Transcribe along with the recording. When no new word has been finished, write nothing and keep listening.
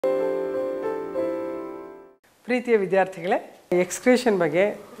ಪ್ರೀತಿಯ ವಿದ್ಯಾರ್ಥಿಗಳೇ, ಎಕ್ಸ್ಕ್ರೇಷನ್ ಬಗ್ಗೆ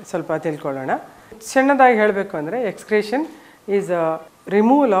ಸ್ವಲ್ಪ ತಿಳ್ಕೊಳ್ಳೋಣ. ಸಣ್ಣದಾಗಿ ಹೇಳಬೇಕು ಅಂದರೆ ಎಕ್ಸ್ಕ್ರೇಷನ್ is a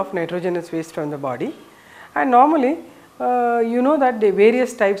removal of nitrogenous waste from the body. And normally you know that the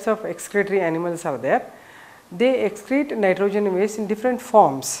various types of excretory animals are there. They excrete nitrogen waste in different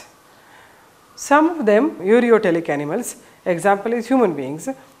forms. Some of them ureotelic animals, example is human beings.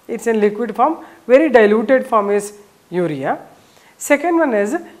 It's in liquid form, very diluted form is urea. Second one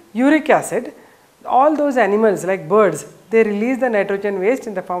is uric acid. All those animals like birds, they release the nitrogen waste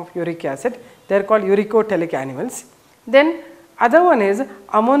in the form of uric acid. They are called uricotelic animals. Then other one is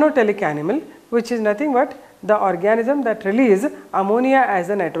ammonotelic animal, which is nothing but the organism that release ammonia as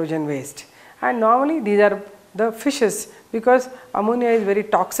the nitrogen waste. And normally these are the fishes, because ammonia is very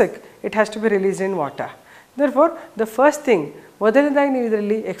toxic, it has to be released in water. Therefore the first thing ಮೊದಲನೇದಾಗಿ ನೀವು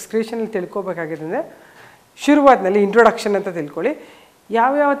ಇದರಲ್ಲಿ ಎಕ್ಸ್ಕ್ರೇಷನ್ ತಿಳ್ಕೋಬೇಕಾಗಿದೆ ಅಂದರೆ ಶುರುವಾತಿನಲ್ಲಿ introduction ಅಂತ ತಿಳ್ಕೊಳ್ಳಿ,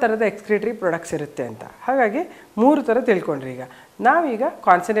 ಯಾವ್ಯಾವ ಥರದ ಎಕ್ಸ್ಕ್ರೇಟರಿ products ಇರುತ್ತೆ ಅಂತ. ಹಾಗಾಗಿ 3 ಥರ ತಿಳ್ಕೊಂಡ್ರಿ. ಈಗ ನಾವೀಗ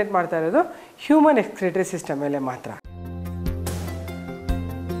ಕಾನ್ಸಂಟ್ರೇಟ್ ಮಾಡ್ತಾ ಇರೋದು ಹ್ಯೂಮನ್ ಎಕ್ಸ್ಕ್ರೇಟರಿ ಸಿಸ್ಟಮ್ ಮೇಲೆ ಮಾತ್ರ.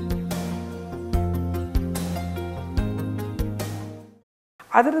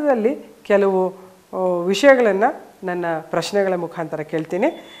 ಅದರಲ್ಲಿ ಕೆಲವು ವಿಷಯಗಳನ್ನು ನನ್ನ ಪ್ರಶ್ನೆಗಳ ಮುಖಾಂತರ ಕೇಳ್ತೀನಿ,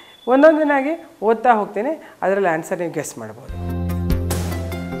 ಒಂದೊಂದನಾಗಿ ಓದ್ತಾ ಹೋಗ್ತೀನಿ, ಅದರಲ್ಲಿ ಆನ್ಸರ್ ನೀವು ಗೆಸ್ ಮಾಡ್ಬೋದು.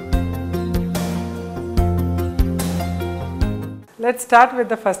 Let's start with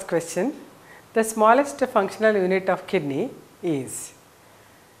the first question. The smallest functional unit of kidney is?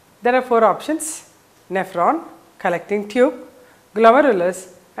 There are 4 options: nephron, collecting tube, glomerulus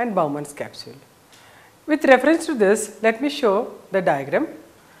and Bowman's capsule. With reference to this, let me show the diagram.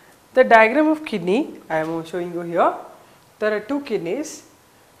 The diagram of kidney I am showing you here. There are 2 kidneys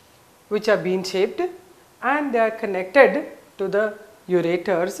which are bean shaped and they are connected to the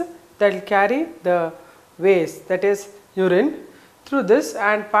ureters that will carry the waste, that is urine, through this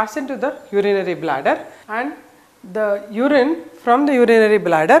and pass into the urinary bladder, and the urine from the urinary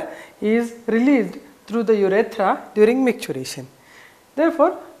bladder is released through the urethra during micturition.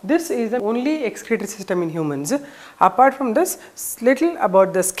 Therefore this is the only excretory system in humans. Apart from this, little about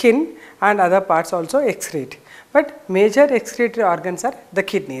the skin and other parts also excrete, but major excretory organs are the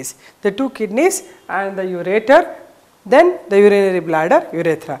kidneys, the 2 kidneys and the ureter, then the urinary bladder,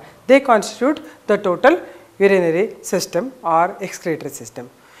 urethra. They constitute the total urinary system or excretory system.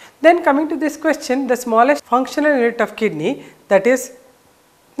 Then coming to this question, the smallest functional unit of kidney, that is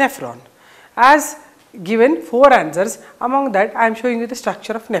nephron. As given 4 answers, among that I am showing you the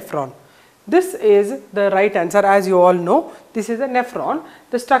structure of nephron. This is the right answer. As you all know, this is the nephron.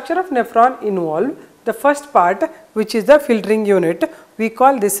 The structure of nephron involve the first part, which is the filtering unit. We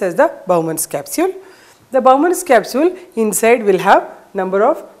call this as the Bowman's capsule. The Bowman's capsule inside will have number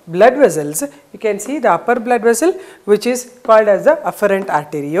of blood vessels. You can see the upper blood vessel, which is called as the afferent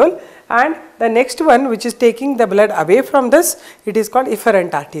arteriole, and the next one, which is taking the blood away from this, it is called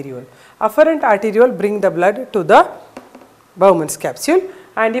efferent arteriole. Afferent arteriole bring the blood to the Bowman's capsule,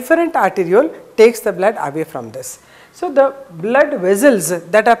 and efferent arteriole takes the blood away from this. So the blood vessels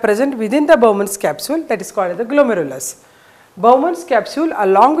that are present within the Bowman's capsule, that is called as the glomerulus. Bowman's capsule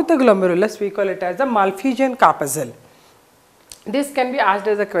along with the glomerulus, we call it as the Malpighian corpuscle. This can be asked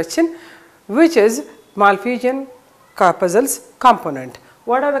as a question, which is Malpighian corpuscle's component.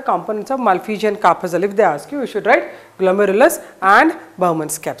 What are the components of Malpighian corpuscle? If they ask you, you should write glomerulus and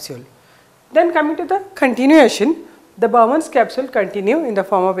Bowman's capsule. Then coming to the continuation, the Bowman's capsule continue in the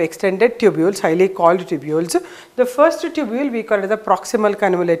form of extended tubules, highly coiled tubules. The first tubule we call it the proximal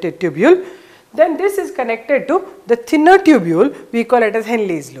convoluted tubule. Then this is connected to the thinner tubule, we call it as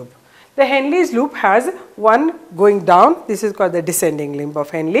Henle's loop. The Henle's loop has one going down, this is called the descending limb of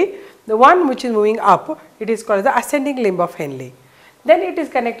Henle. The one which is moving up, it is called the ascending limb of Henle. Then it is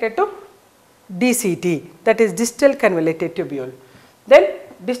connected to DCT, that is distal convoluted tubule. Then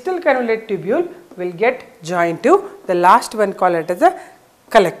distal convoluted tubule will get joined to the last one, called it as the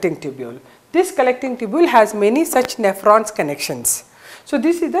collecting tubule. This collecting tubule has many such nephrons connections. So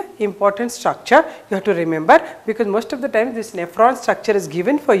this is the important structure you have to remember, because most of the time this nephron structure is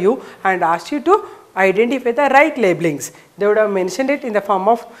given for you and ask you to identify the right labelings. They would have mentioned it in the form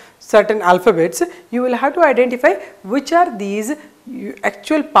of certain alphabets. You will have to identify which are these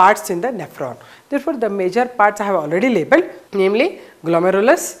actual parts in the nephron. Therefore the major parts I have already labeled, namely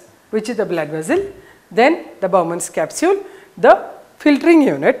glomerulus, which is the blood vessel, then the Bowman's capsule, the filtering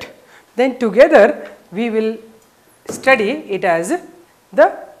unit. Then together we will study it as the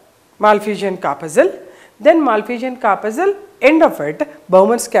Malpighian corpuscle. Then Malpighian corpuscle, end of it,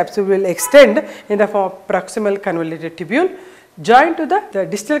 Bowman's capsule will extend in the form of proximal convoluted tubule, joined to the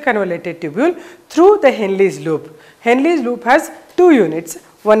distal convoluted tubule through the Henle's loop. Henle's loop has 2 units,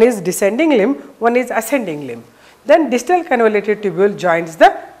 one is descending limb, one is ascending limb. then distal convoluted tubule joins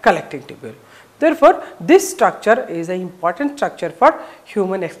the collecting tubule. Therefore, this structure is an important structure for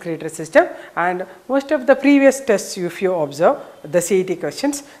human excretory system, and most of the previous tests, if you observe the CET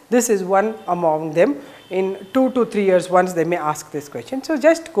questions, this is one among them. In 2 to 3 years once they may ask this question. So,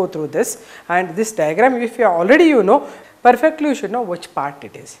 just go through this, and this diagram, if you already you know perfectly, you should know which part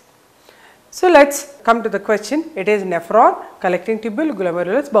it is. So, let us come to the question. It is nephron, collecting tubule,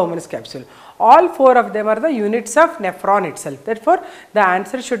 glomerulus, Bowman's capsule. All 4 of them are the units of nephron itself. Therefore, the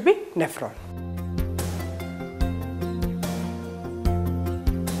answer should be nephron.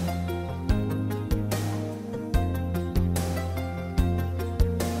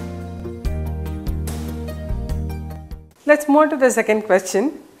 Let us move on to the second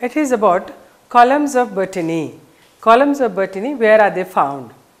question. It is about columns of Bertini. Columns of Bertini, where are they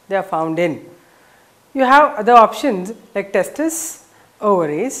found? They are found in. You have other options like testis,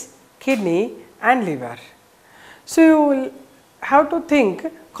 ovaries, kidney and liver. So, you will have to think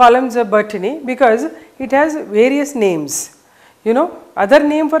columns of Bertini because it has various names. You know, other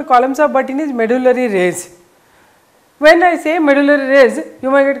name for columns of Bertini is medullary rays. When I say medullary rays,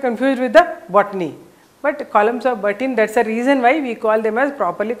 you might get confused with the botany. But columns of Bertini, that is the reason why we call them as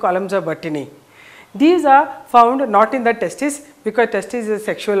properly columns of Bertini. These are found not in the testis because testis is a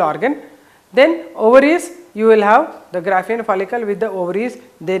sexual organ. Then ovaries, you will have the Graafian follicle with the ovaries,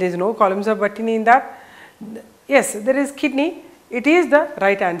 there is no columns of Bertini in that. Yes, there is kidney, it is the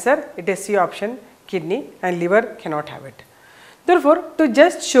right answer, it is C option, kidney, and liver cannot have it. Therefore, to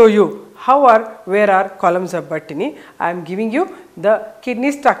just show you how or where are columns of Bertini, I am giving you the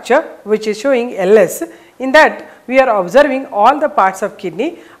kidney structure which is showing LS. In that we are observing all the parts of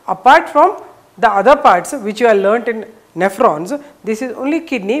kidney apart from the other parts which you have learnt in nephrons. This is only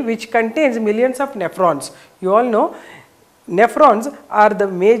kidney which contains millions of nephrons. You all know nephrons are the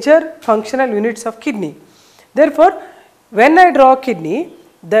major functional units of kidney. Therefore, when I draw kidney,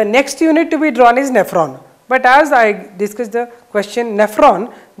 the next unit to be drawn is nephron. But as I discussed the question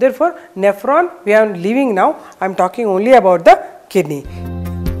nephron, therefore, nephron we are leaving now, I am talking only about the kidney.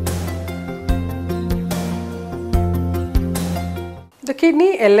 The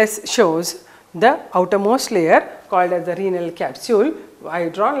kidney LS shows the outermost layer called as the renal capsule. I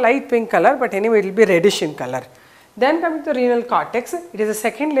drawn light pink color, but anyway it will be reddish in color. Then coming to the renal cortex, it is the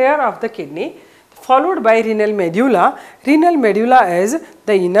second layer of the kidney, followed by renal medulla. Renal medulla is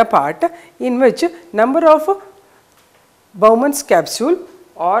the inner part in which number of Bowman's capsule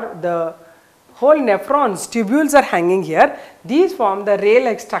or the whole nephrons tubules are hanging here. These form the ray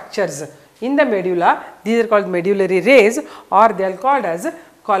like structures in the medulla. These are called medullary rays, or they are called as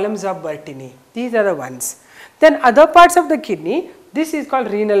columns of Bertini. These are the ones. Then other parts of the kidney, this is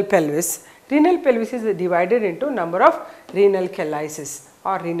called renal pelvis. Renal pelvis is divided into number of renal calyces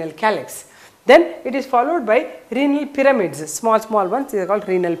or renal calyx. Then it is followed by renal pyramids, small ones, these are called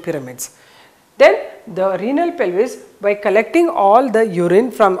renal pyramids. Then the renal pelvis, by collecting all the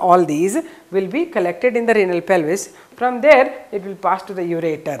urine from all these, will be collected in the renal pelvis. From there it will pass to the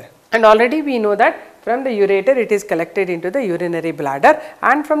ureter, and already we know that from the ureter it is collected into the urinary bladder,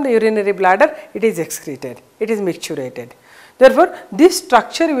 and from the urinary bladder it is excreted, it is micturated. Therefore, this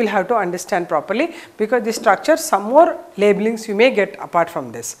structure you will have to understand properly, because this structure some more labelings you may get apart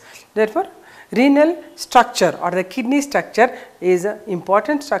from this. Therefore, renal structure or the kidney structure is an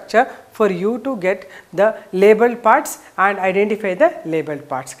important structure for you to get the labeled parts and identify the labeled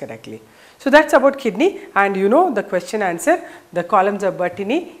parts correctly. So, that is about kidney, and you know the question answer, the columns of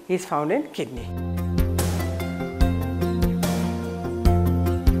Bertini is found in kidney.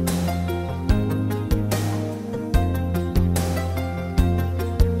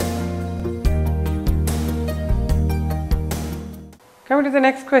 Coming to the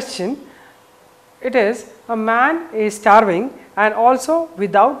next question, it is a man is starving and also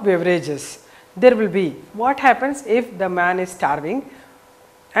without beverages. There will be, what happens if the man is starving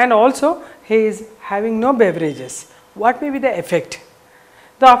and also he is having no beverages? What may be the effect?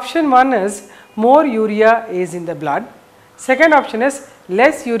 The option 1 is more urea is in the blood. Second option is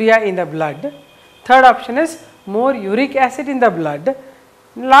less urea in the blood. Third option is more uric acid in the blood.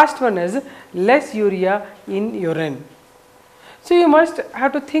 Last one is less urea in urine. So, you must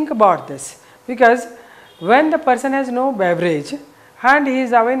have to think about this, because when the person has no beverage and he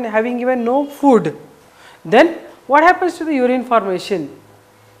is having even no food, then what happens to the urine formation?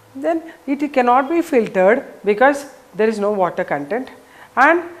 Then it cannot be filtered because there is no water content,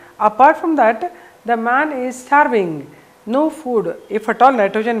 and apart from that the man is starving, no food. If at all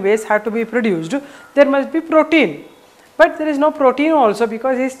nitrogen waste have to be produced, there must be protein, but there is no protein also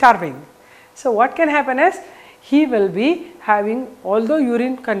because he is starving. So, what can happen is he will be having, although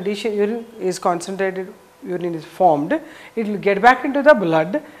urine is concentrated urine is formed, it will get back into the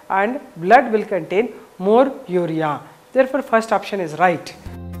blood and blood will contain more urea. Therefore, first option is right.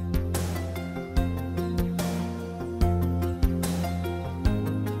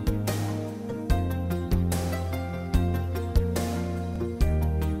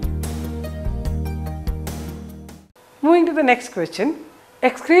 Moving to the next question,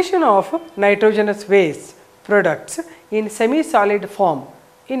 excretion of nitrogenous waste products in semi-solid form,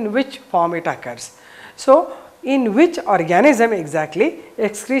 in which form it occurs? So, in which organism exactly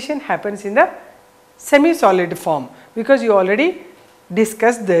excretion happens in the semi-solid form? Because you already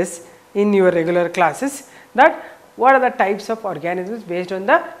discussed this in your regular classes, that what are the types of organisms based on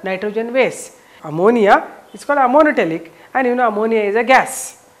the nitrogen waste. Ammonia is called ammonotelic, and you know ammonia is a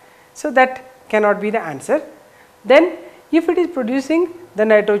gas. So, that cannot be the answer. Then if it is producing the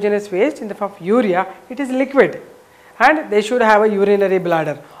nitrogenous waste in the form of urea, it is liquid and they should have a urinary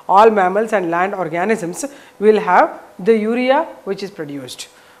bladder. All mammals and land organisms will have the urea which is produced,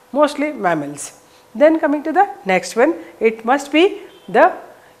 mostly mammals. Then coming to the next one, it must be the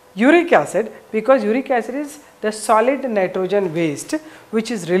uric acid, because uric acid is the solid nitrogen waste which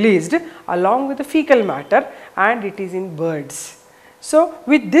is released along with the fecal matter, and it is in birds. So,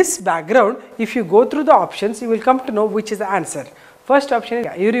 with this background, if you go through the options, you will come to know which is the answer. First option is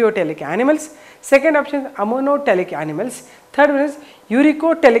ureotelic animals, second option is ammonotelic animals, third one is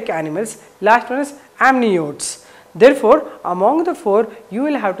uricotelic animals, last one is amniotes. Therefore, among the four, you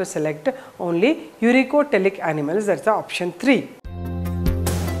will have to select only uricotelic animals, that is the option 3.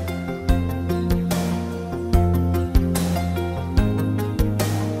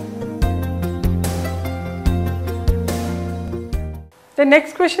 The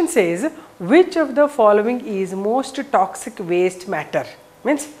next question says, which of the following is most toxic waste matter?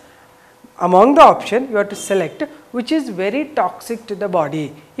 Means among the option you have to select which is very toxic to the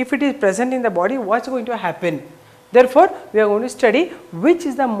body. If it is present in the body, what is going to happen? Therefore, we are going to study which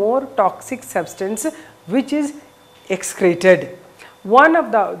is the more toxic substance which is excreted. One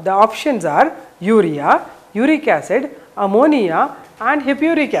of the options are urea, uric acid, ammonia and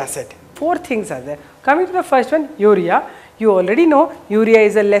hippuric acid. 4 things are there. Coming to the first one, urea. You already know urea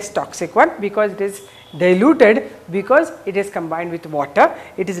is a less toxic one because it is diluted, because it is combined with water,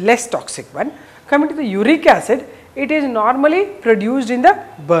 it is less toxic one. Coming to the uric acid, it is normally produced in the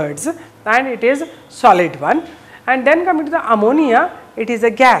birds and it is solid one. And then coming to the ammonia, it is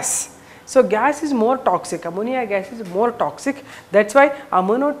a gas. So, gas is more toxic, ammonia gas is more toxic, that is why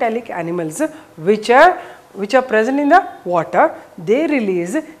ammonotelic animals which are present in the water, they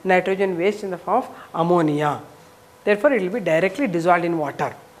release nitrogen waste in the form of ammonia. Therefore, it will be directly dissolved in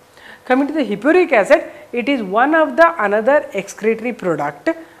water. Coming to the hippuric acid, it is one of the another excretory product,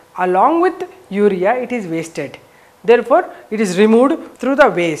 along with urea it is wasted. Therefore, it is removed through the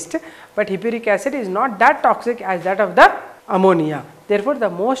waste, but hippuric acid is not that toxic as that of the ammonia. Therefore, the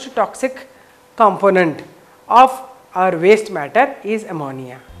most toxic component of our waste matter is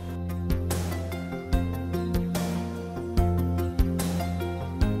ammonia.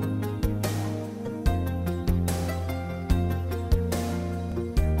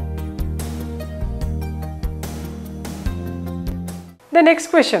 The next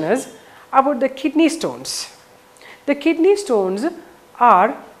question is about the kidney stones. The kidney stones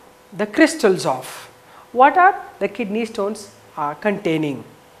are the crystals of. What are the kidney stones are containing?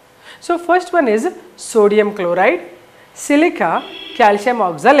 So, first one is sodium chloride, silica, calcium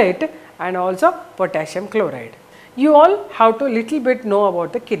oxalate and also potassium chloride. You all have to little bit know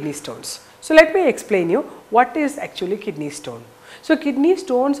about the kidney stones. So, let me explain you what is actually kidney stone. So, kidney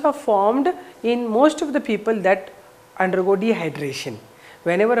stones are formed in most of the people that undergo dehydration.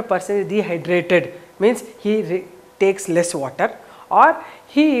 Whenever a person is dehydrated, means he takes less water or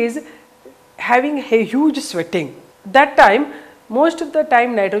he is having a huge sweating. That time, most of the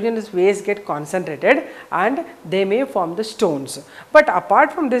time nitrogenous waste get concentrated and they may form the stones. But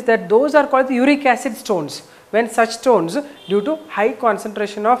apart from this, that those are called the uric acid stones. When such stones, due to high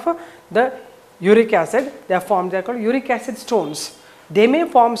concentration of the uric acid, they are formed, they are called uric acid stones. They may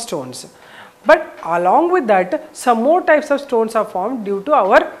form stones. But along with that, some more types of stones are formed due to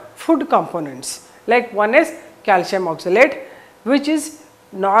our food components. Like one is calcium oxalate, which is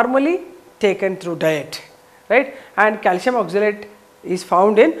normally taken through diet, right? And calcium oxalate is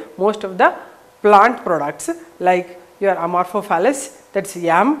found in most of the plant products like your Amorphophallus, that is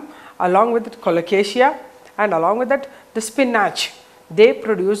yam, along with colocasia, and along with that the spinach. They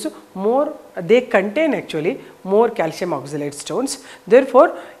produce more, they contain actually more calcium oxalate stones.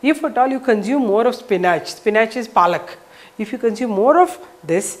 Therefore, if at all you consume more of spinach, spinach is palak. If you consume more of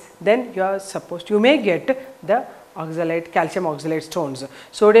this, then you are supposed, you may get the oxalate, calcium oxalate stones.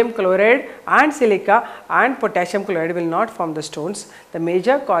 Sodium chloride and silica and potassium chloride will not form the stones. The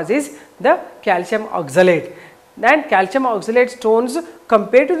major cause is the calcium oxalate. And calcium oxalate stones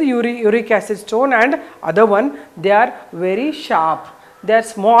compared to the uric acid stone and other one, they are very sharp. They are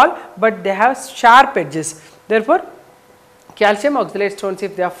small but they have sharp edges. Therefore, calcium oxalate stones,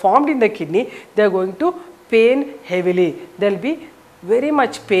 if they are formed in the kidney, they are going to pain heavily. There will be very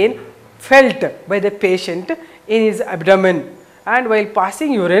much pain felt by the patient in his abdomen, and while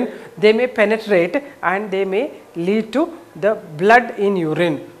passing urine they may penetrate and they may lead to the blood in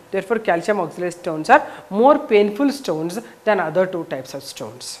urine. Therefore, calcium oxalate stones are more painful stones than other two types of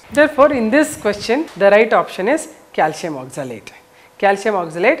stones. Therefore, in this question the right option is calcium oxalate. Calcium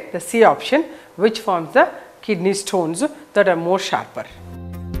oxalate, the C option, which forms the kidney stones that are more sharper.